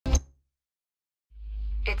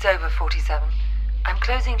It's over, 47. I'm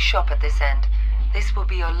closing shop at this end. This will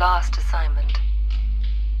be your last assignment.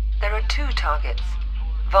 There are two targets.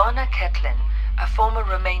 Varna Ketlin, a former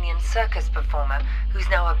Romanian circus performer who's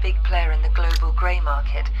now a big player in the global grey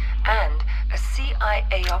market, and a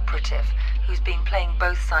CIA operative who's been playing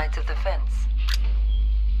both sides of the fence.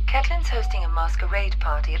 Ketlin's hosting a masquerade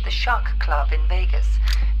party at the Shark Club in Vegas,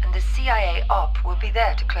 and the CIA op will be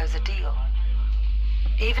there to close a deal.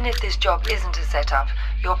 Even if this job isn't a setup,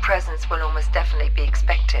 your presence will almost definitely be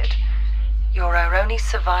expected. You're our only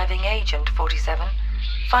surviving agent, 47.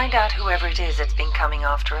 Find out whoever it is that's been coming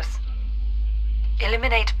after us.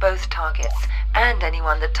 Eliminate both targets, and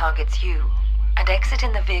anyone that targets you, and exit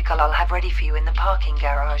in the vehicle I'll have ready for you in the parking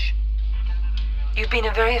garage. You've been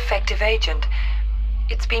a very effective agent.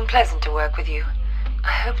 It's been pleasant to work with you.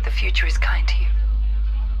 I hope the future is kind to you.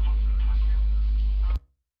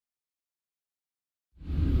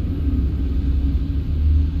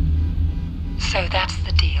 So that's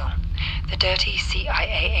the deal. The dirty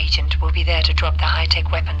CIA agent will be there to drop the high-tech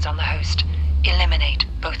weapons on the host. Eliminate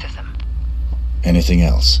both of them. Anything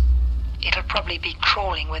else? It'll probably be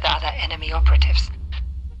crawling with other enemy operatives.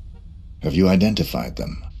 Have you identified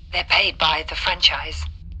them? They're paid by the franchise.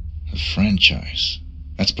 The franchise?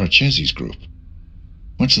 That's Parcheesi's group.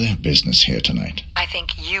 What's their business here tonight? I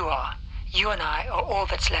think you are. You and I are all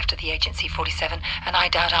that's left of the agency, 47, and I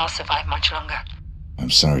doubt I'll survive much longer.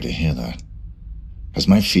 I'm sorry to hear that. Has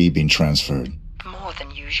my fee been transferred? More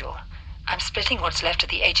than usual. I'm splitting what's left of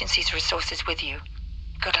the agency's resources with you.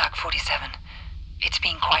 Good luck, 47. It's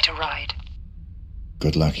been quite a ride.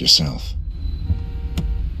 Good luck yourself.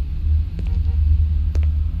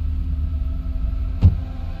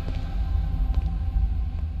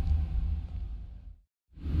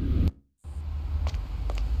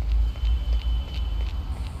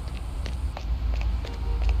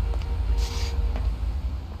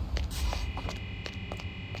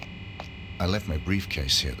 I left my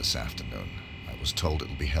briefcase here this afternoon. I was told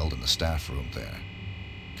it'll be held in the staff room there.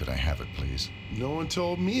 Could I have it, please? No one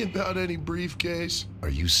told me about any briefcase. Are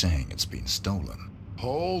you saying it's been stolen?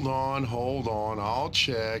 Hold on, I'll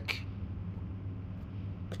check.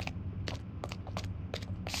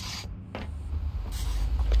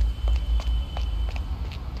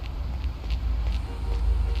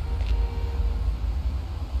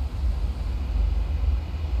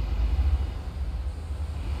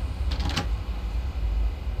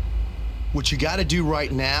 What you gotta do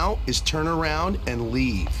right now is turn around and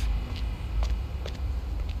leave.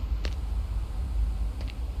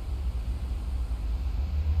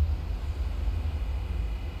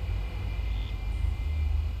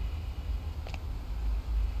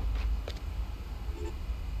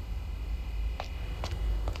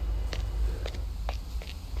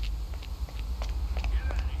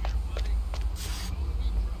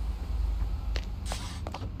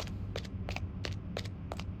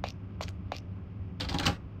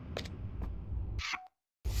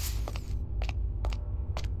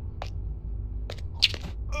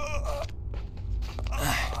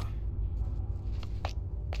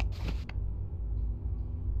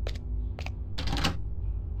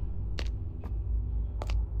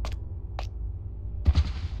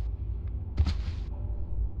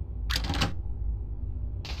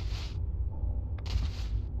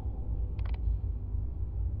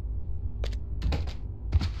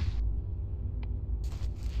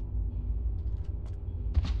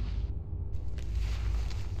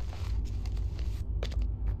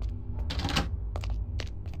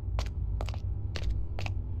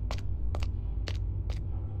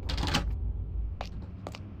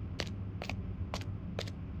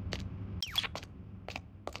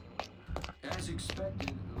 As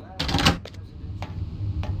expected,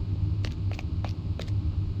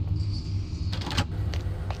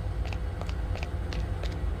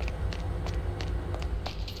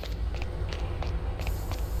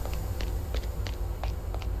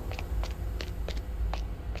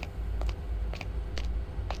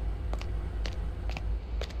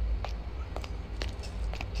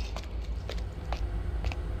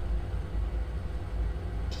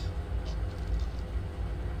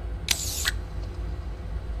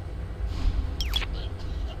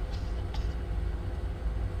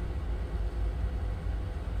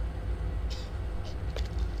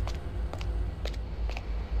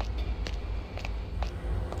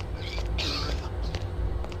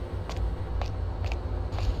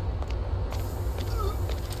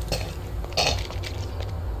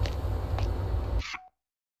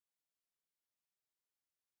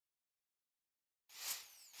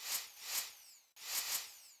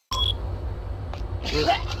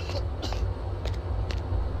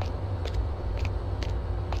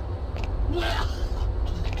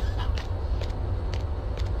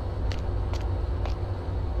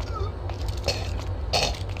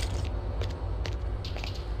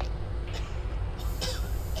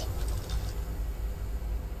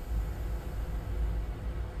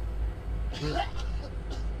 Gonna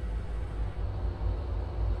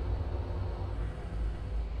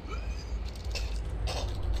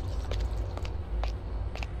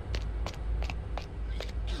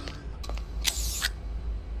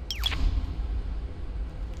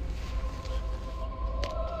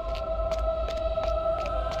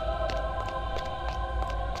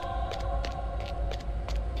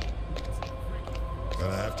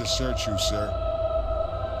have to search you, sir.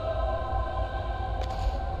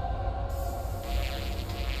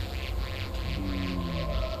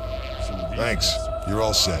 Thanks. You're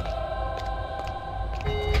all set.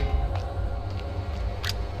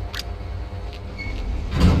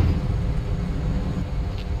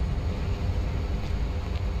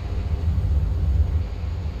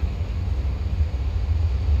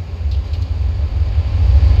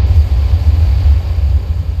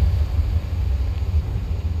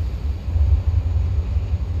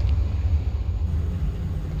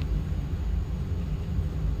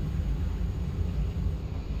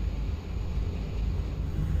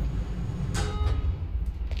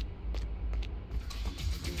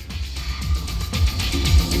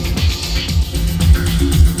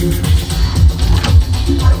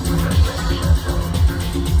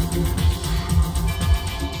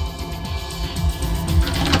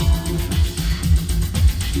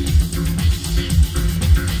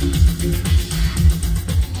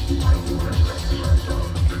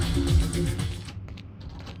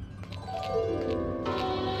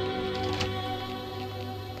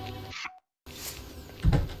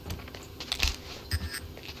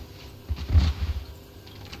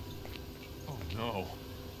 No.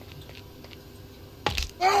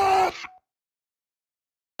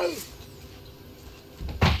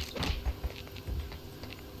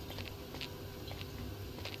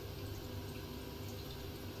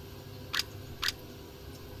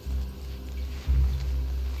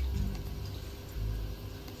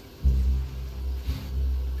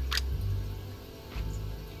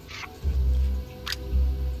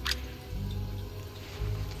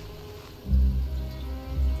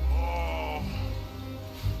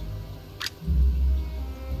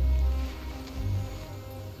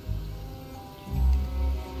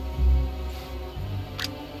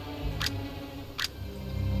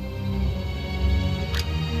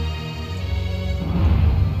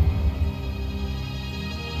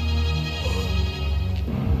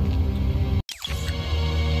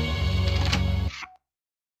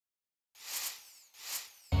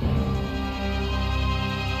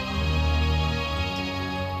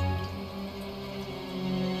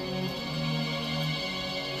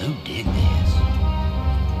 Who did this?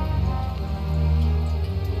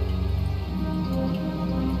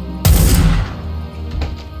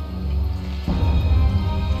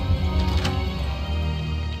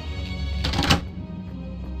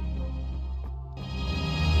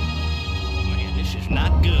 Oh man, this is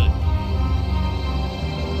not good.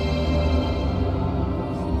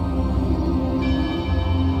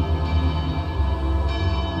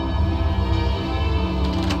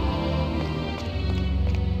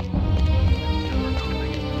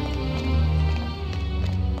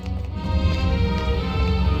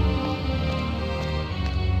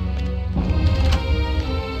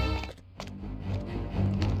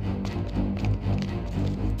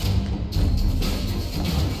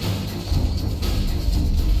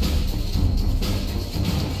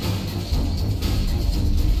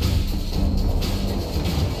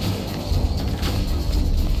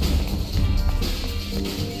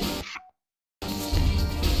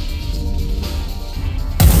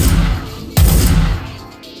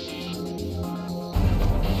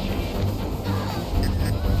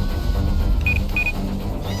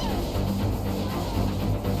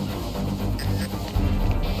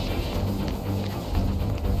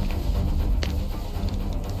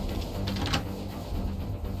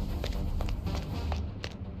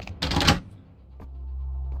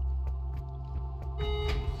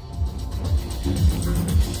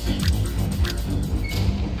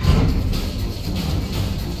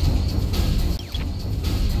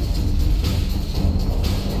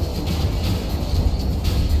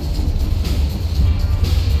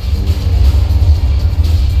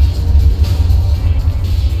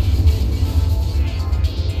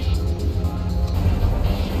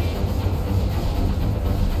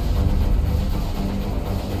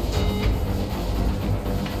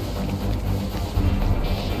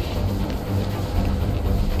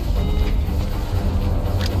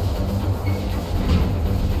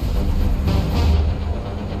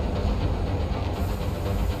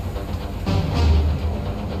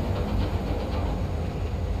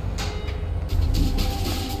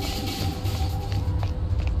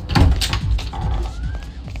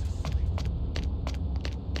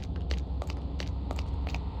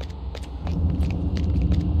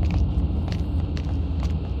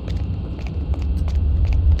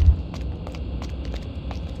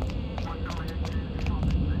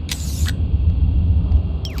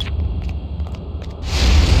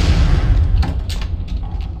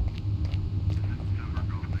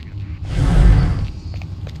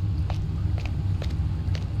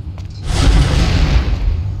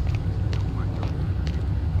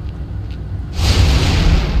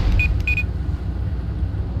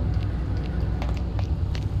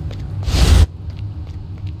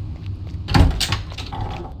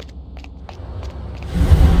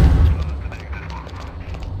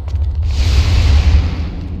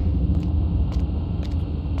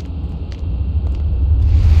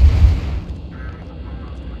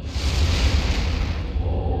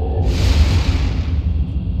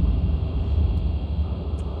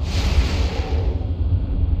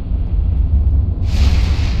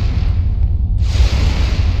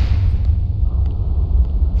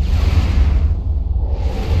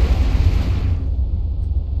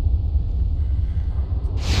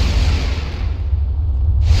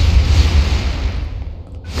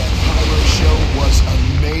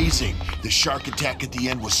 the shark attack at the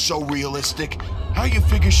end was so realistic. How you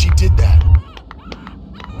figure she did that?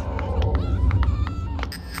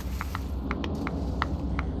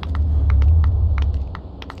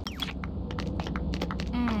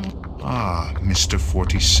 Ah, Mr.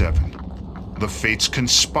 47. The fates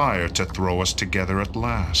conspire to throw us together at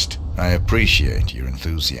last. I appreciate your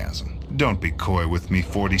enthusiasm. Don't be coy with me,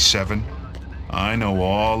 47. I know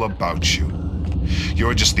all about you.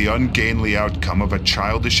 You're just the ungainly outcome of a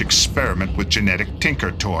childish experiment with genetic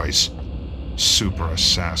tinker toys. Super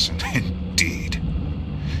assassin, indeed.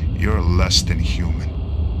 You're less than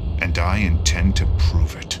human, and I intend to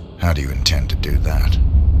prove it. How do you intend to do that?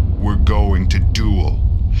 We're going to duel.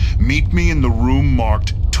 Meet me in the room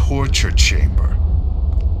marked Torture Chamber.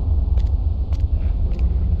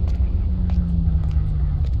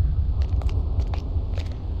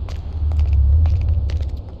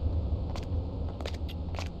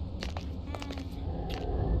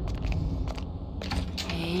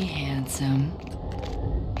 Hey, handsome.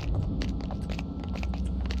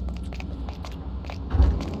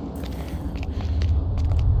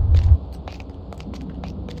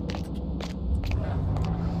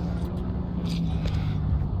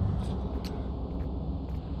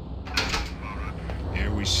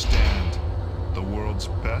 Here we stand, the world's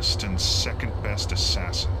best and second best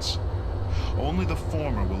assassins. Only the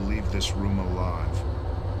former will leave this room alive.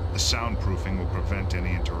 The soundproofing will prevent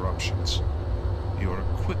any interruptions. Your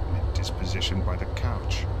equipment is positioned by the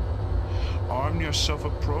couch. Arm yourself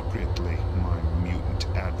appropriately, my mutant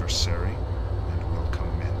adversary, and we'll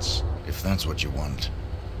commence. If that's what you want.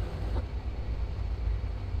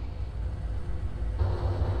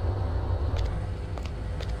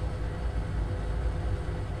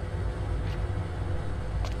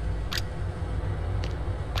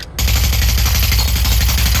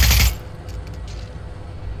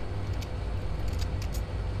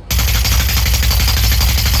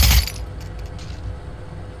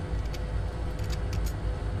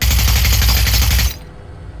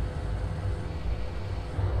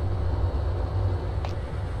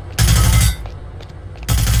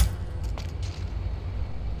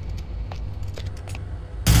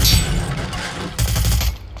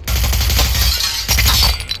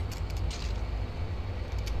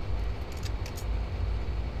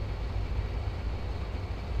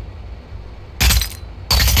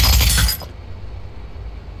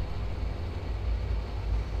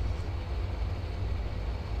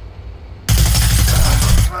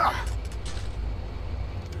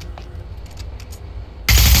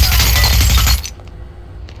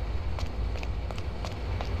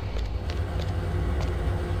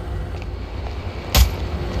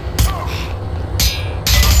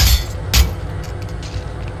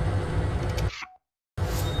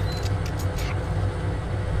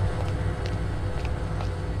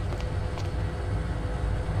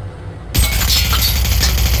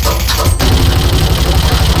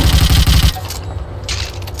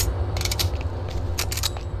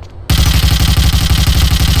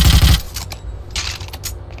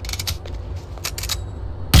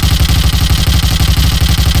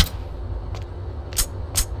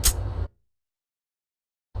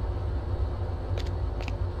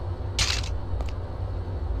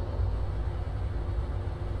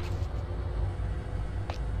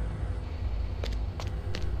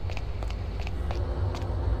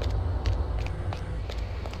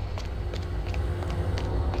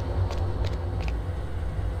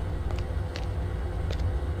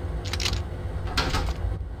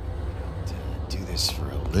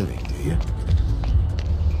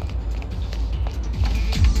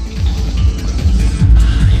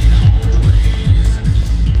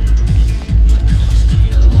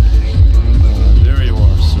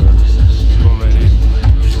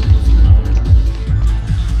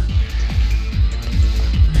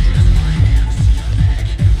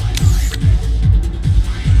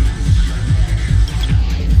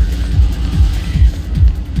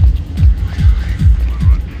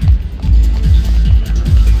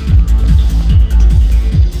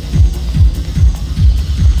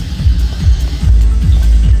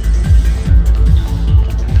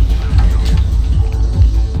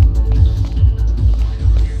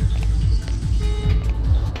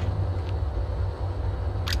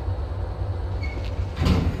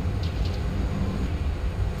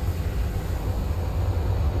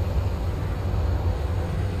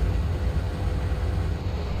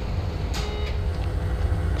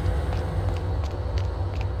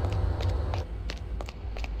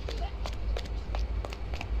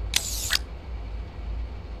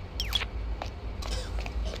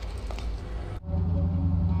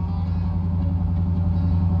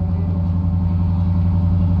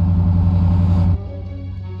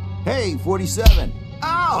 Hey, 47.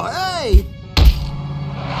 Oh, hey!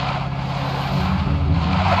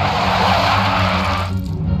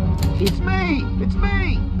 It's me! It's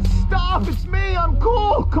me! Stop! It's me! I'm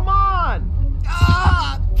cool! Come on!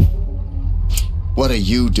 Ah! What are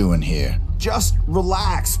you doing here? Just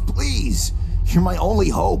relax, please. You're my only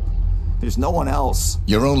hope. There's no one else.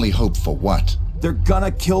 Your only hope for what? They're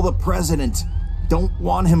gonna kill the president. Don't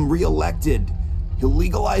want him re-elected. He'll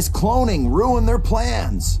legalize cloning, ruin their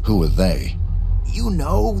plans. Who are they? You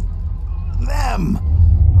know, them.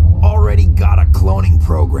 Already got a cloning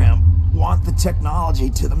program. Want the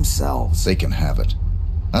technology to themselves. They can have it.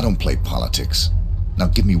 I don't play politics. Now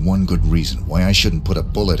give me one good reason why I shouldn't put a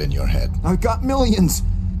bullet in your head. I've got millions.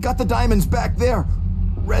 Got the diamonds back there.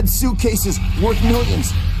 Red suitcases worth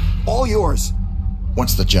millions. All yours.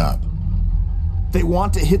 What's the job? They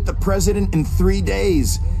want to hit the president in 3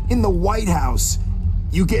 days. In the White House.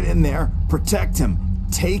 You get in there, protect him,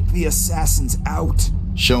 take the assassins out.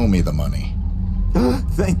 Show me the money.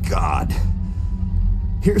 Thank God.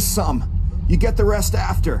 Here's some. You get the rest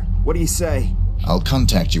after. What do you say? I'll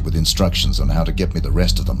contact you with instructions on how to get me the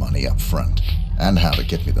rest of the money up front, and how to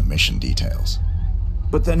get me the mission details.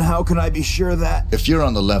 But then how can I be sure that... If you're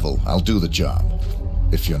on the level, I'll do the job.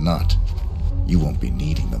 If you're not, you won't be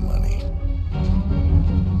needing the money.